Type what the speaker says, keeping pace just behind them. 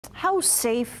How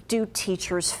safe do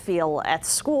teachers feel at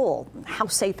school? How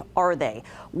safe are they?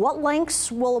 What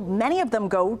lengths will many of them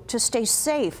go to stay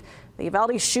safe? The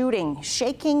Uvalde shooting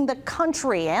shaking the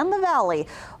country and the valley.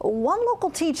 One local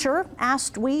teacher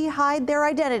asked we hide their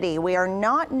identity. We are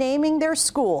not naming their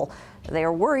school. They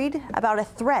are worried about a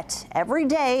threat every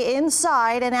day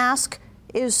inside and ask,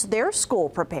 is their school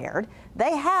prepared?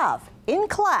 They have, in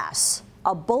class,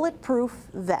 a bulletproof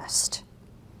vest.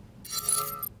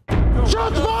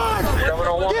 Shots fired!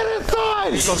 Get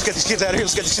inside! Let's get these kids out of here.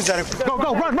 Let's get these kids out of here.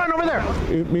 Go, run over there!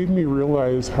 It made me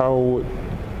realize how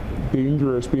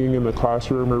dangerous being in the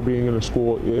classroom or being in a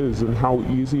school is, and how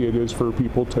easy it is for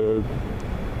people to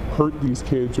hurt these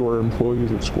kids or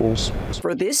employees at schools.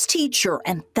 For this teacher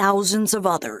and thousands of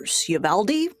others,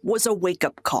 Uvalde was a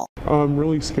wake-up call. I'm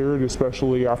really scared,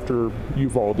 especially after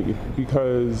Uvalde,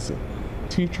 because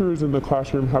teachers in the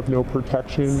classroom have no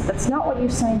protection. That's not what you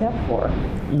signed up for.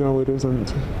 No, it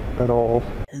isn't at all.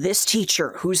 This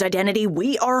teacher, whose identity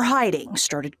we are hiding,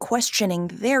 started questioning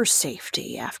their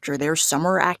safety after their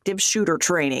summer active shooter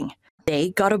training. They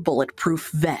got a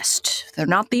bulletproof vest. They're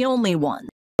not the only one.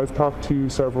 I've talked to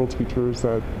several teachers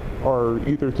that are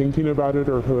either thinking about it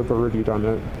or who have already done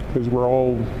it, because we're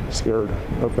all scared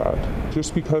of that.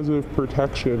 Just because of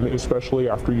protection, especially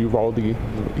after Uvalde,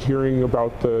 hearing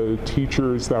about the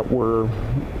teachers that were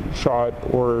shot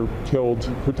or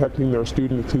killed protecting their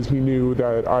students, because he knew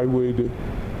that I would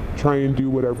try and do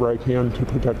whatever I can to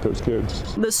protect those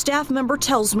kids. The staff member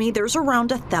tells me there's around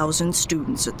 1,000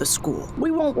 students at the school. We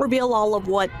won't reveal all of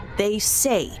what they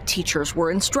say teachers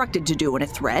were instructed to do in a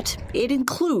threat. It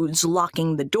includes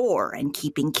locking the door and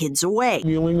keeping kids away.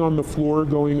 Kneeling on the floor,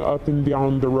 going up and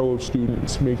down the row of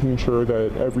students, making sure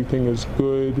that everything is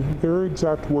good. Their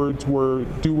exact words were,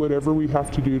 do whatever we have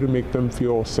to do to make them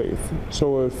feel safe.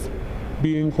 So if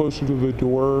being closer to the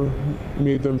door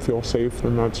made them feel safe,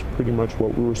 and that's pretty much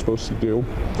what we were supposed to do.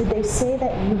 Did they say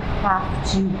that you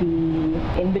have to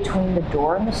be in between the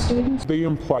door and the students? They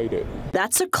implied it.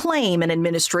 That's a claim an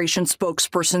administration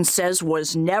spokesperson says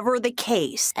was never the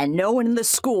case, and no one in the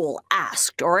school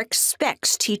asked or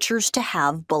expects teachers to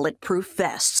have bulletproof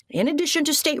vests. In addition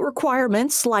to state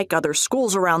requirements, like other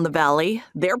schools around the valley,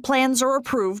 their plans are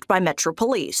approved by Metro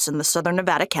Police and the Southern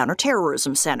Nevada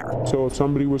Counterterrorism Center. So if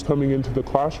somebody was coming into the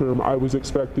classroom, I was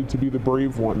expected to be the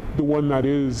brave one, the one that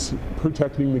is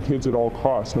protecting the kids at all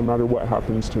costs, no matter what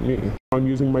happens to me. I'm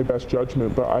using my best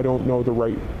judgment, but I don't know the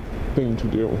right thing to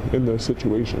do in this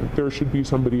situation. There should be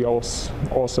somebody else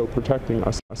also protecting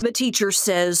us. The teacher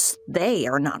says they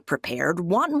are not prepared,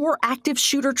 want more active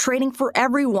shooter training for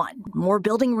everyone, more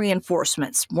building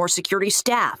reinforcements, more security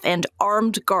staff, and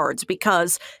armed guards,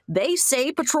 because they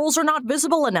say patrols are not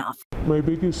visible enough. My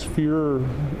biggest fear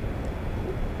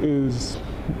is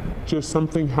just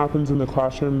something happens in the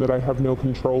classroom that I have no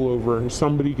control over,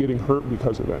 somebody getting hurt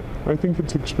because of it. I think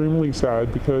it's extremely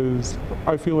sad, because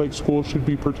I feel like schools should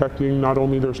be protecting not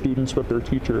only their students but their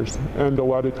teachers, and a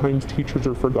lot of times teachers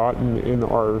are forgotten in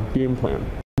our game plan.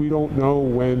 We don't know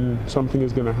when something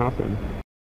is going to happen.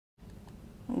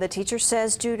 The teacher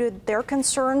says due to their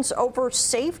concerns over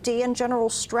safety and general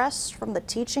stress from the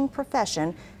teaching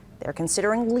profession, they're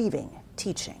considering leaving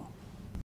teaching.